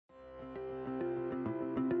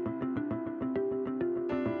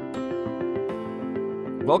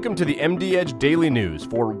Welcome to the MD Edge Daily News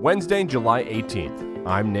for Wednesday, July 18th.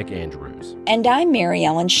 I'm Nick Andrews. And I'm Mary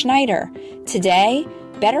Ellen Schneider. Today,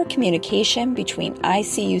 better communication between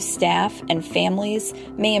ICU staff and families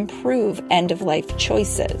may improve end-of-life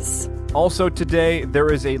choices. Also today,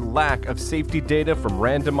 there is a lack of safety data from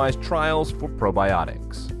randomized trials for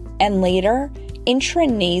probiotics. And later,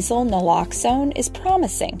 intranasal naloxone is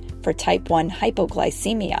promising for type 1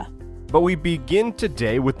 hypoglycemia. But we begin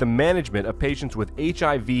today with the management of patients with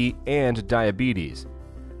HIV and diabetes.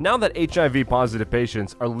 Now that HIV-positive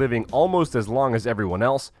patients are living almost as long as everyone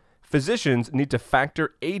else, physicians need to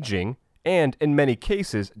factor aging and, in many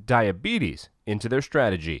cases, diabetes into their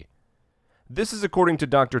strategy. This is according to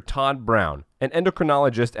Dr. Todd Brown, an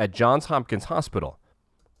endocrinologist at Johns Hopkins Hospital.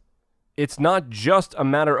 It's not just a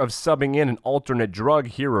matter of subbing in an alternate drug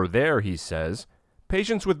here or there, he says.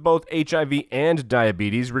 Patients with both HIV and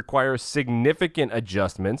diabetes require significant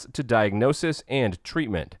adjustments to diagnosis and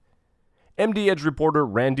treatment. MD Edge reporter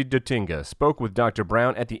Randy Dotinga spoke with Dr.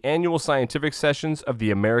 Brown at the annual scientific sessions of the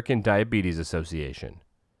American Diabetes Association.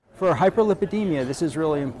 For hyperlipidemia, this is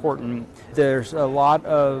really important. There's a lot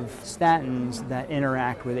of statins that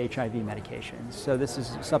interact with HIV medications. So this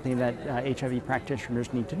is something that HIV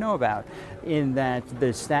practitioners need to know about, in that the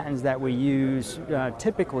statins that we use,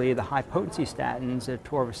 typically the high-potency statins,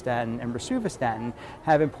 atorvastatin and rosuvastatin,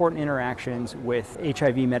 have important interactions with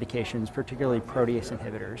HIV medications, particularly protease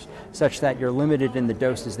inhibitors, such that you're limited in the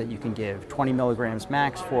doses that you can give, 20 milligrams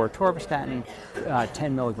max for atorvastatin,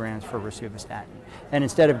 10 milligrams for rosuvastatin. And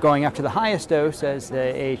instead of going up to the highest dose, as the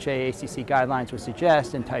AHA-ACC guidelines would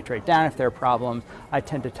suggest, and titrate down if there are problems, I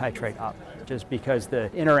tend to titrate up, just because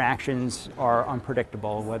the interactions are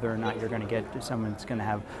unpredictable, whether or not you're going to get someone's going to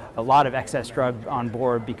have a lot of excess drug on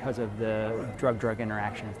board because of the drug-drug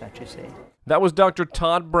interactions that you see. That was Dr.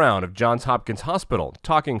 Todd Brown of Johns Hopkins Hospital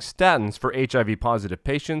talking statins for HIV-positive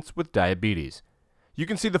patients with diabetes. You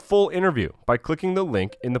can see the full interview by clicking the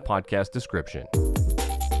link in the podcast description.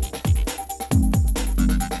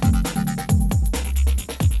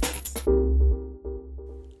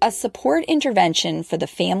 A support intervention for the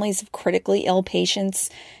families of critically ill patients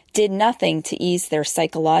did nothing to ease their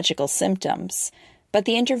psychological symptoms, but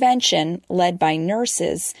the intervention, led by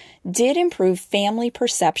nurses, did improve family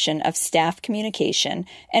perception of staff communication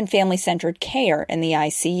and family-centered care in the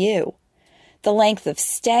ICU. The length of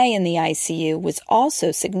stay in the ICU was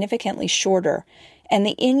also significantly shorter, and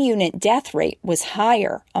the in-unit death rate was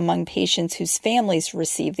higher among patients whose families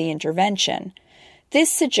received the intervention. This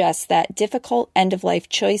suggests that difficult end-of-life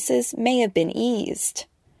choices may have been eased.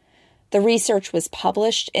 The research was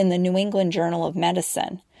published in the New England Journal of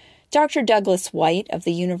Medicine. Dr. Douglas White of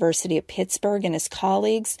the University of Pittsburgh and his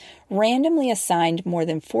colleagues randomly assigned more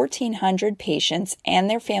than 1,400 patients and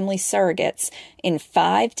their family surrogates in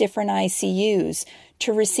 5 different ICUs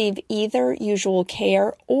to receive either usual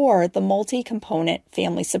care or the multi-component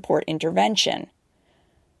family support intervention.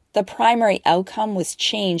 The primary outcome was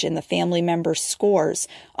change in the family members' scores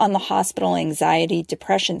on the Hospital Anxiety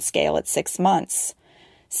Depression Scale at 6 months.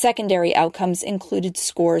 Secondary outcomes included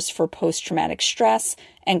scores for post-traumatic stress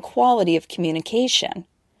and quality of communication.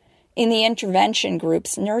 In the intervention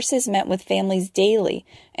groups, nurses met with families daily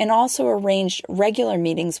and also arranged regular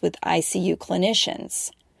meetings with ICU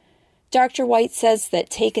clinicians. Dr. White says that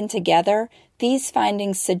taken together, these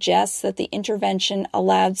findings suggest that the intervention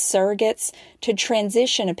allowed surrogates to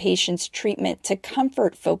transition a patient's treatment to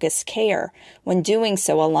comfort-focused care when doing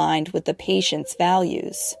so aligned with the patient's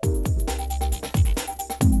values.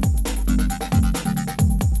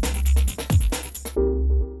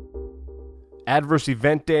 Adverse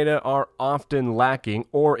event data are often lacking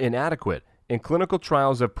or inadequate in clinical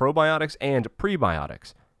trials of probiotics and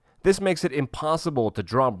prebiotics. This makes it impossible to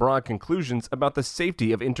draw broad conclusions about the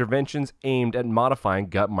safety of interventions aimed at modifying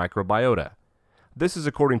gut microbiota. This is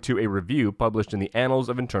according to a review published in the Annals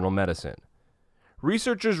of Internal Medicine.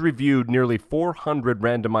 Researchers reviewed nearly 400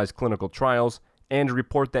 randomized clinical trials and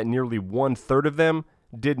report that nearly 1/3 of them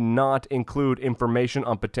did not include information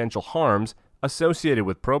on potential harms associated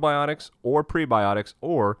with probiotics or prebiotics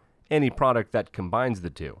or any product that combines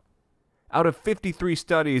the two. Out of 53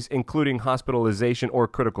 studies, including hospitalization or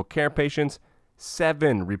critical care patients,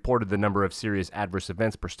 7 reported the number of serious adverse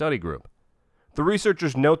events per study group. The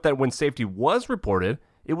researchers note that when safety was reported,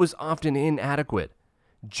 it was often inadequate.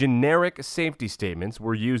 Generic safety statements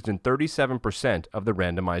were used in 37% of the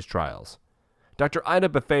randomized trials. Dr. Ida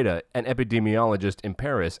Befeda, an epidemiologist in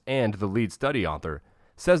Paris and the lead study author,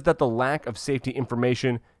 says that the lack of safety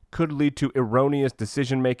information could lead to erroneous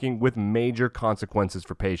decision-making with major consequences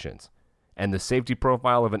for patients, and the safety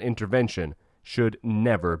profile of an intervention should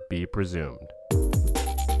never be presumed.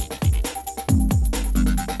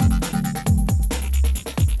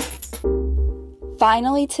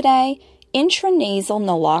 Finally today, intranasal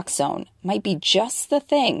naloxone might be just the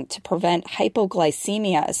thing to prevent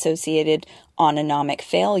hypoglycemia-associated autonomic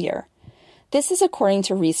failure. This is according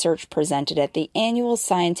to research presented at the annual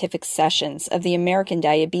scientific sessions of the American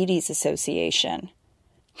Diabetes Association.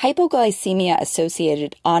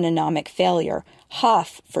 Hypoglycemia-associated autonomic failure,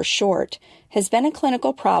 HAAF for short, has been a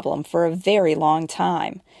clinical problem for a very long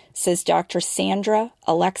time, says Dr. Sandra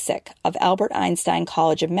Alexic of Albert Einstein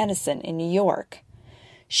College of Medicine in New York.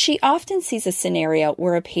 She often sees a scenario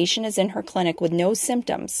where a patient is in her clinic with no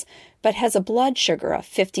symptoms, but has a blood sugar of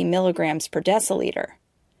 50 milligrams per deciliter.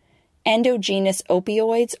 Endogenous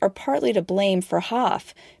opioids are partly to blame for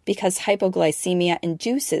HAAF because hypoglycemia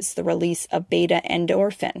induces the release of beta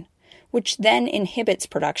endorphin, which then inhibits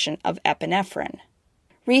production of epinephrine.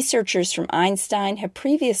 Researchers from Einstein have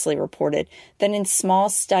previously reported that in small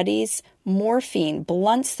studies, morphine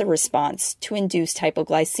blunts the response to induced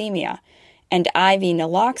hypoglycemia, and IV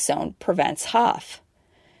naloxone prevents HAAF.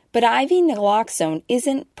 But IV naloxone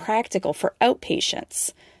isn't practical for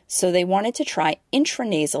outpatients, so they wanted to try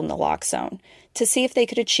intranasal naloxone to see if they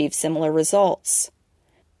could achieve similar results.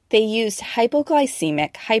 They used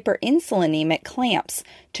hypoglycemic hyperinsulinemic clamps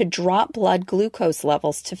to drop blood glucose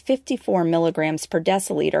levels to 54 milligrams per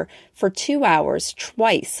deciliter for 2 hours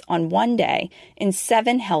twice on one day in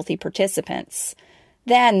 7 healthy participants.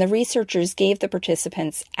 Then the researchers gave the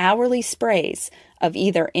participants hourly sprays of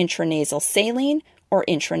either intranasal saline or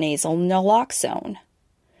intranasal naloxone.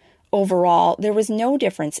 Overall, there was no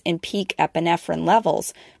difference in peak epinephrine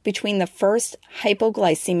levels between the first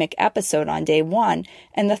hypoglycemic episode on day 1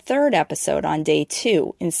 and the third episode on day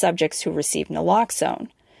 2 in subjects who received naloxone,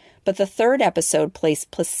 but the third episode placed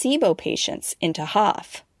placebo patients into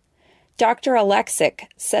HAAF. Dr.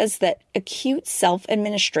 Alexic says that acute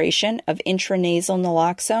self-administration of intranasal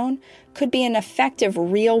naloxone could be an effective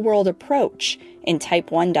real-world approach in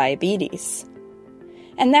type 1 diabetes.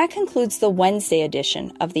 And that concludes the Wednesday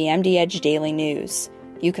edition of the MD Edge Daily News.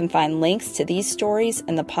 You can find links to these stories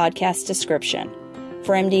in the podcast description.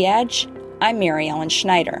 For MD Edge, I'm Mary Ellen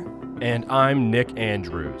Schneider. And I'm Nick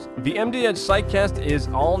Andrews. The MD Edge Psychcast is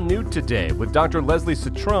all new today with Dr. Leslie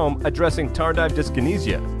Citrome addressing tardive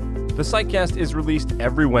dyskinesia. The Psychcast is released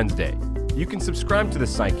every Wednesday. You can subscribe to the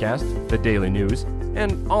Psychcast, the Daily News,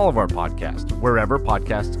 and all of our podcasts wherever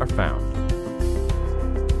podcasts are found.